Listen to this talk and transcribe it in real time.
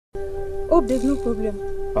hope there's no problem.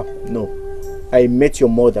 No. I met your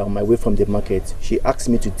mother on my way from the market. She asked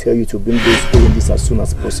me to tell you to bring those oranges as soon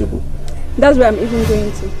as possible. That's where I'm even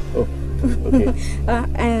going to. Oh,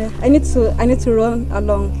 okay. I need to run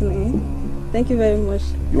along. Thank you very much.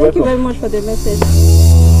 Thank you very much for the message.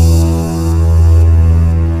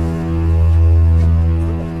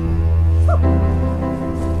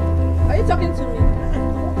 Are you talking to me?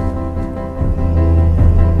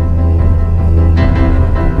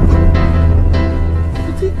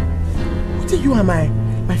 You are my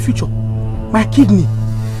future, my kidney,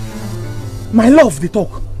 my love, they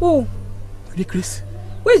talk. Who? Really, Chris?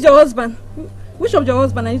 Who is your husband? Which of your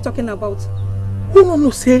husband are you talking about? Who no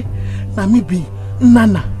say na me be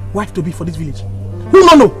Nana, wife to be for this village? Who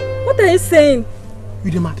no? What are you saying?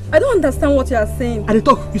 You the mad? I don't understand what you are saying. And they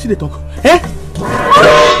talk, you see they talk. Eh?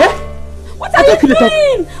 What are you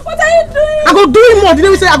doing? What are you doing? I go do it more. Did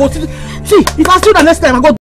they say I go see? If I steal the next time, I go